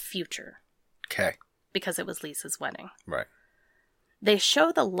in the future. Okay. Because it was Lisa's wedding. Right. They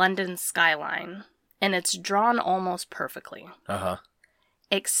show the London skyline, and it's drawn almost perfectly.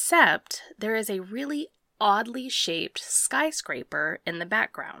 Except there is a really oddly shaped skyscraper in the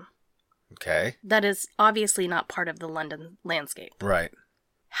background. Okay. That is obviously not part of the London landscape. Right.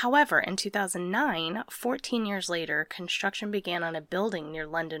 However, in 2009, 14 years later, construction began on a building near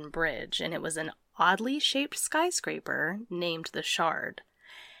London Bridge, and it was an oddly shaped skyscraper named the Shard.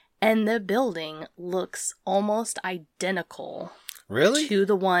 And the building looks almost identical to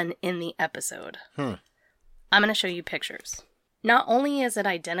the one in the episode. I'm going to show you pictures. Not only is it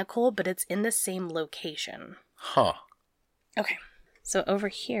identical, but it's in the same location. Huh. Okay. So over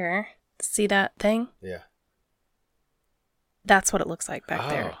here, see that thing? Yeah. That's what it looks like back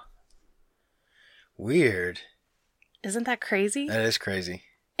there. Weird. Isn't that crazy? That is crazy.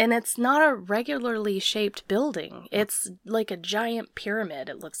 And it's not a regularly shaped building. It's like a giant pyramid,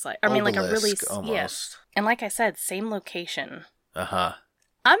 it looks like. I mean, like a really... almost. Yes. And like I said, same location. Uh-huh.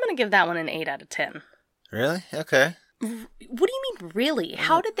 I'm going to give that one an 8 out of 10. Really? Okay. What do you mean, really?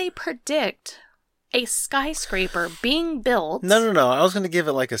 How did they predict a skyscraper being built? No. I was going to give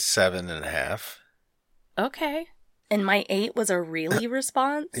it like a 7.5. Okay. And my 8 was a really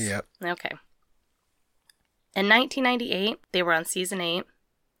response? Yep. Okay. In 1998, they were on season 8.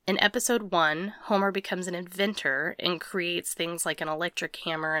 In episode 1, Homer becomes an inventor and creates things like an electric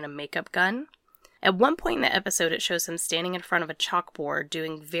hammer and a makeup gun. At one point in the episode, it shows him standing in front of a chalkboard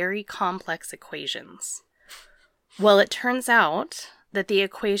doing very complex equations. Well, it turns out that the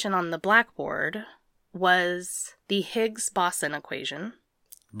equation on the blackboard was the Higgs-Boson equation.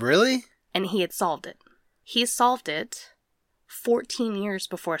 Really? And he had solved it. He solved it 14 years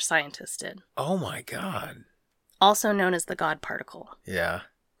before scientists did. Oh my God. Also known as the God particle. Yeah.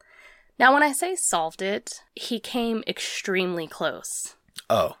 Now, when I say solved it, he came extremely close.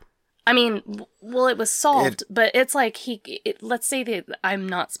 Oh. I mean, well, it was solved, but it's like let's say that I'm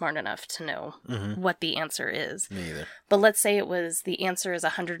not smart enough to know what the answer is. Me either. But let's say the answer is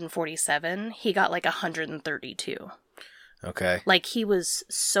 147. He got like 132. Okay. Like, he was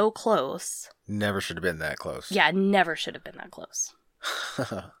so close. Never should have been that close. Yeah, never should have been that close.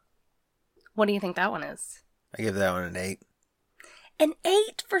 What do you think that one is? I give that one an 8. An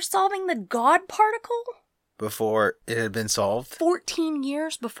 8 for solving the God particle? Before it had been solved? 14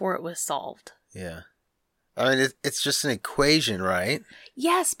 years before it was solved. Yeah. I mean, it's just an equation, right?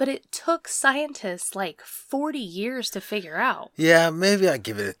 Yes, but it took scientists like 40 years to figure out. Yeah, maybe I'd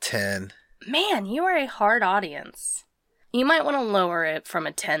give it a 10. Man, you are a hard audience. You might want to lower it from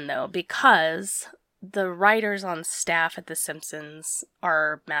a 10, though, because the writers on staff at The Simpsons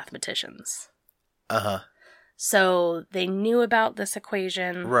are mathematicians. Uh-huh. So they knew about this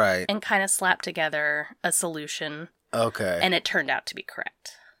equation. Right. And kind of slapped together a solution. Okay. And it turned out to be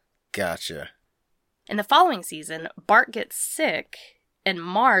correct. Gotcha. In the following season, Bart gets sick, and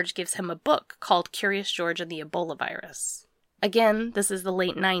Marge gives him a book called Curious George and the Ebola Virus. Again, this is the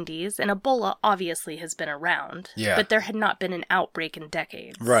late 90s, and Ebola obviously has been around. Yeah. But there had not been an outbreak in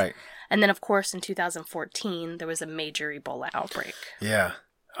decades. Right. And then, of course, in 2014, there was a major Ebola outbreak. Yeah.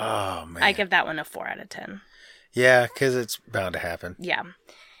 Oh, man. I give that one a 4 out of 10. Yeah, because it's bound to happen. Yeah.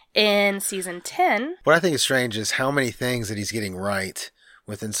 In season 10... What I think is strange is how many things that he's getting right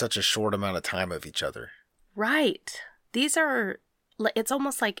within such a short amount of time of each other. Right. These are... It's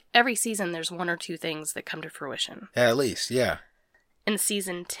almost like every season there's 1 or 2 things that come to fruition. At least, yeah. In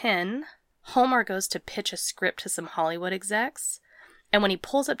season 10, Homer goes to pitch a script to some Hollywood execs, and when he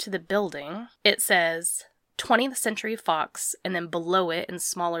pulls up to the building, it says 20th Century Fox, and then below it in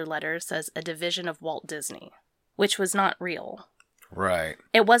smaller letters says a division of Walt Disney, which was not real. Right.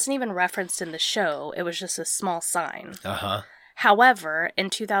 It wasn't even referenced in the show, it was just a small sign. Uh-huh. However,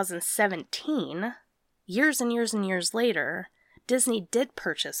 in 2017, years and years and years later, Disney did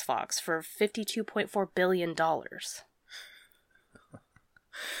purchase Fox for $52.4 billion.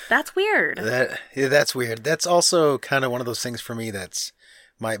 That's weird. That's weird. That's also kind of one of those things for me that's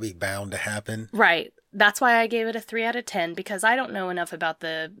might be bound to happen. Right. That's why I gave it a 3 out of 10, because I don't know enough about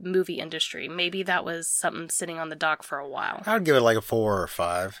the movie industry. Maybe that was something sitting on the dock for a while. I would give it like a 4 or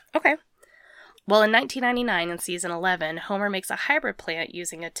 5. Okay. Well, in 1999, in season 11, Homer makes a hybrid plant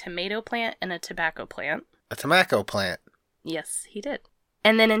using a tomato plant and a tobacco plant. A tobacco plant? Yes, he did.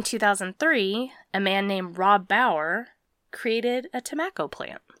 And then in 2003, a man named Rob Bauer created a tobacco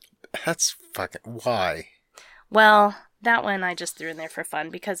plant. That's fucking... Why? Well, that one I just threw in there for fun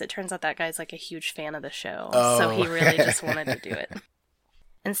because it turns out that guy's like a huge fan of the show. Oh. So he really just wanted to do it.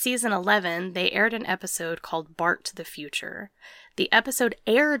 In season 11, they aired an episode called Bart to the Future. The episode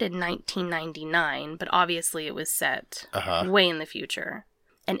aired in 1999, but obviously it was set way in the future.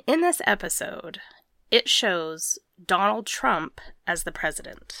 And in this episode, it shows Donald Trump as the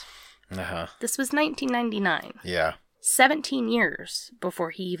president. This was 1999. Yeah. 17 years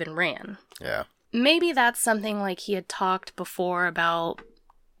before he even ran. Yeah. Maybe that's something like he had talked before about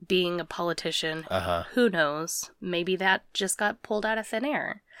being a politician. Who knows? Maybe that just got pulled out of thin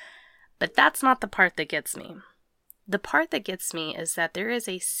air. But that's not the part that gets me. The part that gets me is that there is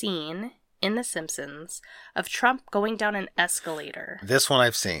a scene in The Simpsons of Trump going down an escalator. This one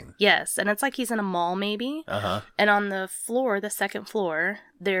I've seen. Yes, and it's like he's in a mall maybe. And on the floor, the second floor,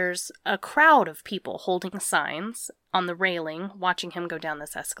 there's a crowd of people holding signs on the railing watching him go down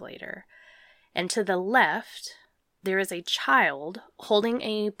this escalator. And to the left, there is a child holding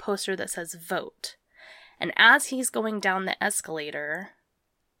a poster that says vote. And as he's going down the escalator,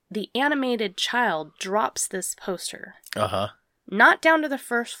 the animated child drops this poster. Not down to the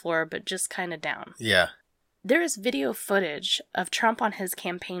first floor, but just kind of down. Yeah. There is video footage of Trump on his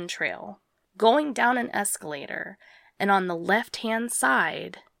campaign trail, going down an escalator, and on the left-hand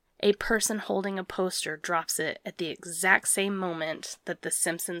side, a person holding a poster drops it at the exact same moment that The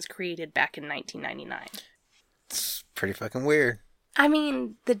Simpsons created back in 1999. It's pretty fucking weird. I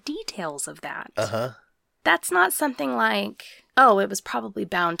mean, the details of that. That's not something like, oh, it was probably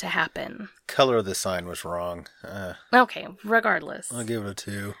bound to happen. Color of the sign was wrong. Okay, regardless. I'll give it a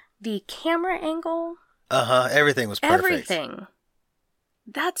 2. The camera angle. Everything was perfect. Everything.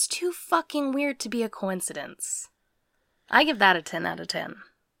 That's too fucking weird to be a coincidence. I give that a 10 out of 10.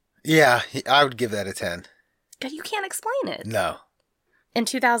 Yeah, I would give that a 10. God, you can't explain it. No. In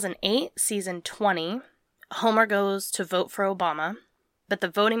 2008, season 20, Homer goes to vote for Obama, but the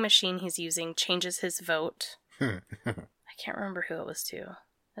voting machine he's using changes his vote. I can't remember who it was to.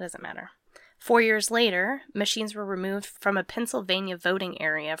 It doesn't matter. 4 years later, machines were removed from a Pennsylvania voting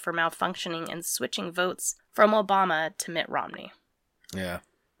area for malfunctioning and switching votes from Obama to Mitt Romney. Yeah.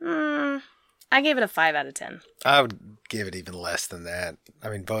 I gave it a 5 out of 10. I would give it even less than that. I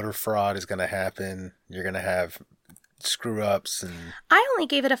mean, voter fraud is going to happen. You're going to have screw-ups and... I only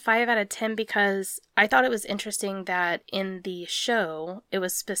gave it a 5 out of 10 because I thought it was interesting that in the show, it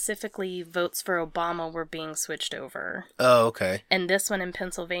was specifically votes for Obama were being switched over. Oh, okay. And this one in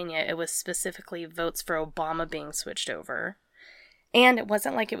Pennsylvania, it was specifically votes for Obama being switched over. And it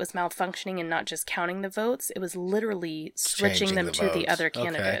wasn't like it was malfunctioning and not just counting the votes. It was literally switching them to the other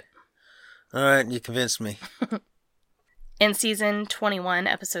candidate. Okay. All right, you convinced me. In season 21,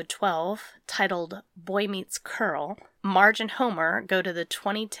 episode 12, titled Boy Meets Curl, Marge and Homer go to the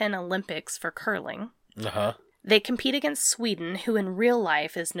 2010 Olympics for curling. They compete against Sweden, who in real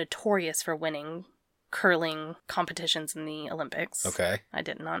life is notorious for winning curling competitions in the Olympics. Okay. I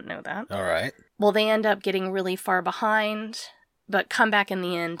did not know that. All right. Well, they end up getting really far behind, but come back in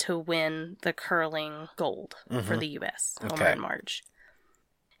the end to win the curling gold for the U.S., Homer and Marge.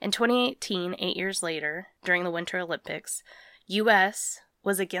 In 2018, 8 years later, during the Winter Olympics, U.S.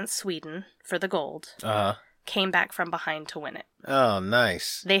 was against Sweden for the gold, came back from behind to win it. Oh,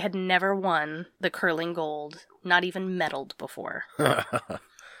 nice. They had never won the curling gold, not even medaled before.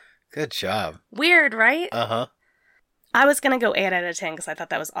 Good job. Weird, right? Uh-huh. I was going to go 8 out of 10 because I thought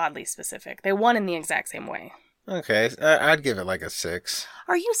that was oddly specific. They won in the exact same way. Okay, I'd give it like a 6.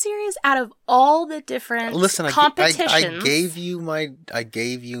 Are you serious? Out of all the different competitions... I gave you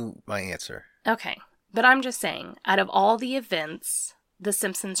my answer. Okay, but I'm just saying, out of all the events, The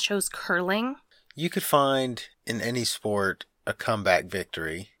Simpsons chose curling. You could find in any sport a comeback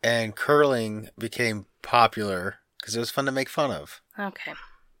victory, and curling became popular because it was fun to make fun of. Okay.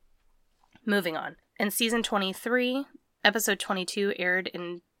 Moving on. In season 23, episode 22 aired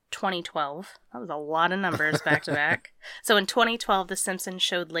in 2012. That was a lot of numbers back to back. So in 2012, The Simpsons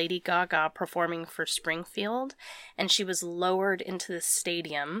showed Lady Gaga performing for Springfield, and she was lowered into the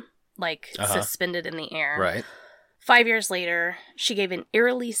stadium, like suspended in the air. Right. 5 years later, she gave an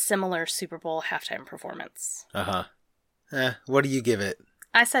eerily similar Super Bowl halftime performance. What do you give it?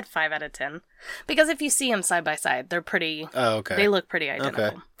 I said 5 out of 10. Because if you see them side by side, they're pretty... Oh, okay. They look pretty identical.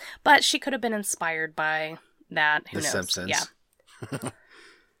 Okay. But she could have been inspired by that. Who knows? The Simpsons. Yeah.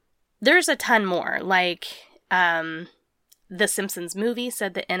 There's a ton more. Like, the Simpsons movie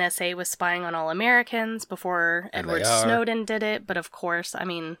said the NSA was spying on all Americans before Edward Snowden did it. But of course, I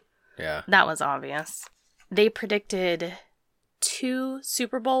mean, that was obvious. They predicted 2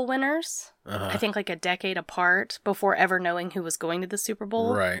 Super Bowl winners, I think like a decade apart, before ever knowing who was going to the Super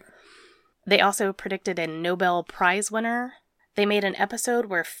Bowl. Right. They also predicted a Nobel Prize winner. They made an episode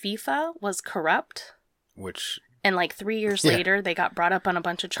where FIFA was corrupt. Which... And like 3 years later, they got brought up on a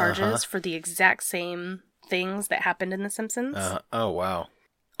bunch of charges for the exact same things that happened in The Simpsons. Oh, wow.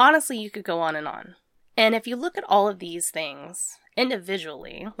 Honestly, you could go on. And if you look at all of these things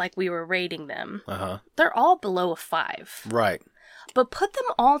individually, like we were rating them, they're all below a 5. Right. But put them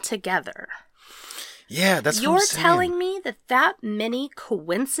all together. Yeah, that's what You're I'm saying. telling me that many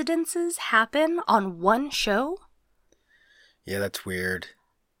coincidences happen on one show? Yeah, that's weird.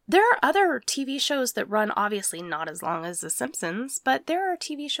 There are other TV shows that run, obviously not as long as The Simpsons, but there are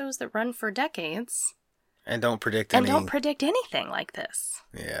TV shows that run for decades. And don't predict anything like this.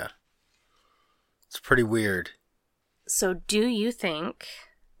 Yeah. It's pretty weird. So do you think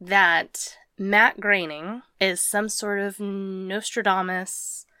that Matt Groening is some sort of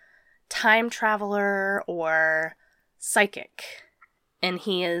Nostradamus, time traveler, or psychic? And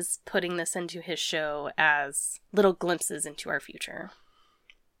he is putting this into his show as little glimpses into our future.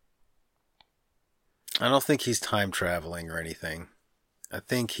 I don't think he's time traveling or anything. I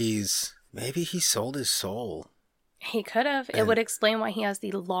think maybe he sold his soul. He could have. It would explain why he has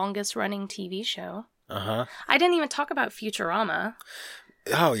the longest running TV show. Uh-huh. I didn't even talk about Futurama.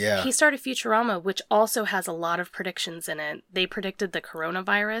 Oh, yeah. He started Futurama, which also has a lot of predictions in it. They predicted the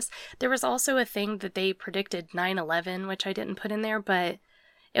coronavirus. There was also a thing that they predicted 9/11, which I didn't put in there, but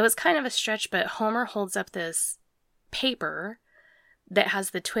it was kind of a stretch. But Homer holds up this paper that has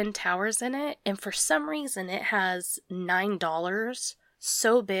the Twin Towers in it, and for some reason it has $9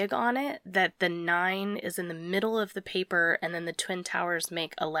 so big on it that the 9 is in the middle of the paper, and then the Twin Towers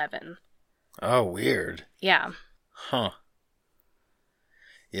make 11. Oh, weird. Yeah. Huh.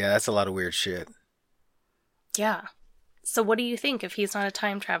 Yeah, that's a lot of weird shit. Yeah. So what do you think if he's not a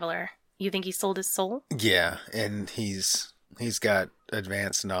time traveler? You think he sold his soul? Yeah, and he's got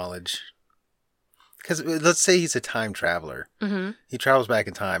advanced knowledge. Because let's say he's a time traveler. Mm-hmm. He travels back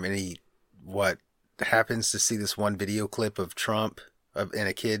in time, and he happens to see this one video clip of Trump and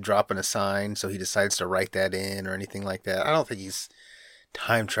a kid dropping a sign, so he decides to write that in or anything like that. I don't think he's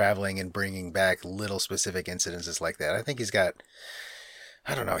time traveling and bringing back little specific incidences like that. I think he's got,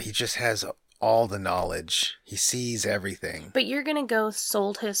 I don't know, he just has all the knowledge. He sees everything. But you're going to go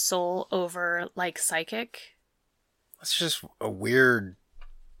sold his soul over, like, psychic? That's just a weird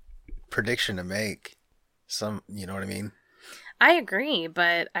prediction to make. You know what I mean? I agree,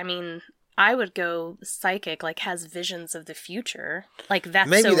 but, I mean, I would go psychic, like, has visions of the future. Like, that's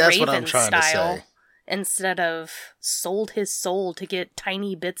maybe so that's Raven what I'm trying style. to say. Instead of sold his soul to get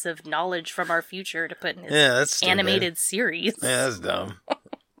tiny bits of knowledge from our future to put in his animated series. Yeah, that's dumb.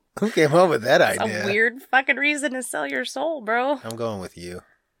 Who came up with that idea? It's a weird fucking reason to sell your soul, bro. I'm going with you.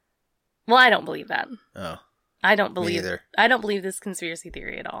 Well, I don't believe that. Oh. I don't believe Me either. I don't believe this conspiracy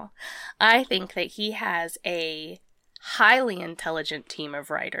theory at all. I think that he has a highly intelligent team of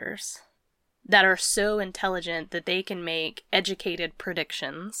writers that are so intelligent that they can make educated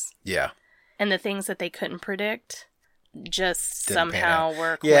predictions. Yeah. And the things that they couldn't predict just Didn't somehow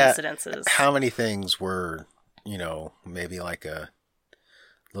were coincidences. Yeah. How many things were, maybe like a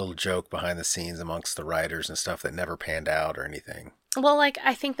little joke behind the scenes amongst the writers and stuff that never panned out or anything? Well, like,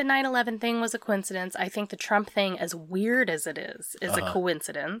 I think the 9/11 thing was a coincidence. I think the Trump thing, as weird as it is a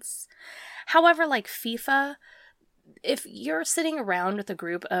coincidence. However, like FIFA, if you're sitting around with a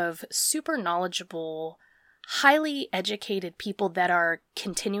group of super knowledgeable, highly educated people that are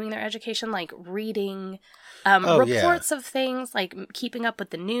continuing their education, like reading reports of things, like keeping up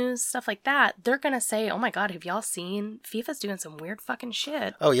with the news, stuff like that, they're going to say, oh my God, have y'all seen FIFA's doing some weird fucking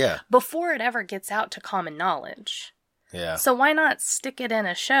shit? Oh, yeah. Before it ever gets out to common knowledge. Yeah. So why not stick it in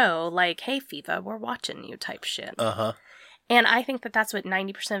a show like, hey, FIFA, we're watching you type shit. Uh-huh. And I think that that's what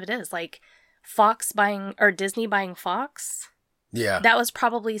 90% of it is. Like, Disney buying Fox. Yeah. That was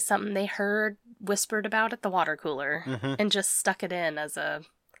probably something they heard whispered about at the water cooler and just stuck it in as a,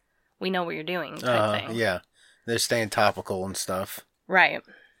 we know what you're doing type thing. Yeah. They're staying topical and stuff. Right.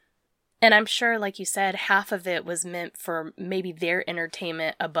 And I'm sure, like you said, half of it was meant for maybe their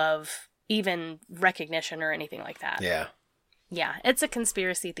entertainment above even recognition or anything like that. Yeah. Yeah, it's a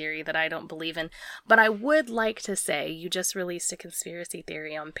conspiracy theory that I don't believe in. But I would like to say you just released a conspiracy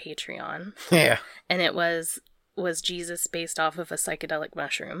theory on Patreon. Yeah. And it was Jesus based off of a psychedelic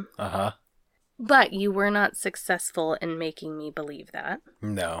mushroom. Uh-huh. But you were not successful in making me believe that.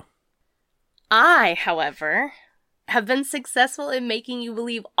 No. I, however, have been successful in making you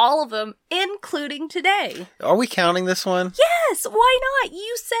believe all of them, including today. Are we counting this one? Yes, why not?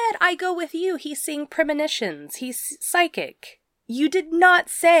 You said I go with you. He's seeing premonitions. He's psychic. You did not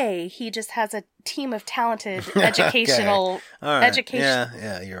say he just has a team of talented educational All right. education.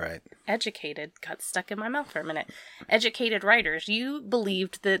 Yeah, you're right. Educated got stuck in my mouth for a minute. Educated writers. You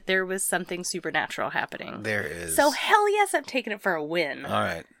believed that there was something supernatural happening. There is. So hell yes, I'm taking it for a win. All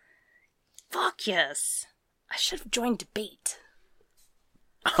right. Fuck yes. I should have joined debate.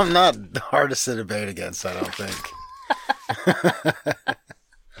 I'm not the hardest to debate against, I don't think.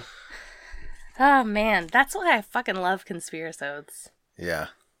 Oh man, that's why I fucking love conspiracodes. Yeah.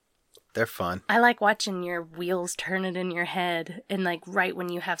 They're fun. I like watching your wheels turning in your head, and like right when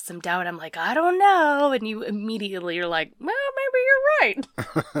you have some doubt, I'm like, I don't know, and you immediately are like, well, maybe you're right.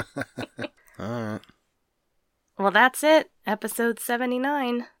 All right. Well, that's it. Episode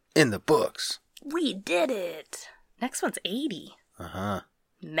 79. In the books. We did it. Next one's 80. Uh-huh.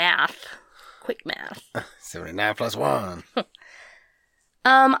 Math. Quick math. 79 plus 1.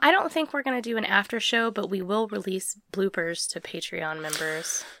 I don't think we're going to do an after show, but we will release bloopers to Patreon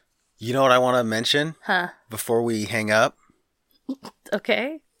members. You know what I want to mention? Huh. Before we hang up?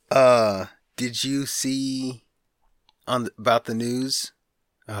 Okay. Did you see about the news?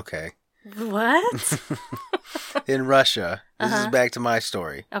 Okay. What? In Russia, this is back to my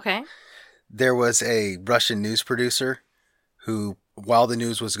story. Okay. There was a Russian news producer who, while the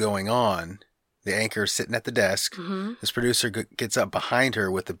news was going on, the anchor is sitting at the desk. Mm-hmm. This producer gets up behind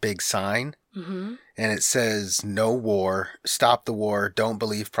her with a big sign. Mm-hmm. And it says, "No war, stop the war, don't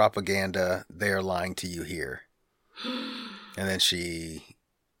believe propaganda, they are lying to you here." And then she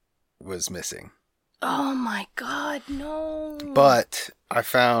was missing. Oh my God, no. But I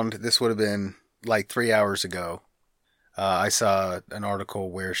found, this would have been like 3 hours ago, I saw an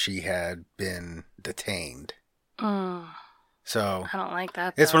article where she had been detained. So I don't like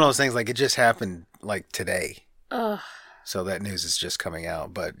that. It's one of those things, like it just happened like today. Ugh. So that news is just coming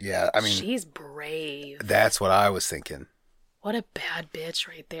out. But yeah, I mean, she's brave. That's what I was thinking. What a bad bitch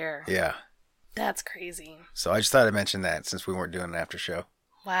right there. Yeah. That's crazy. So I just thought I'd mention that since we weren't doing an after show.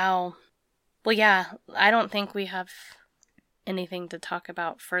 Wow. Well, yeah, I don't think we have anything to talk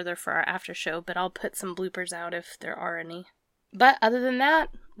about further for our after show, but I'll put some bloopers out if there are any. But other than that,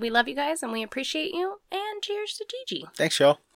 we love you guys and we appreciate you, and cheers to Gigi. Thanks, y'all.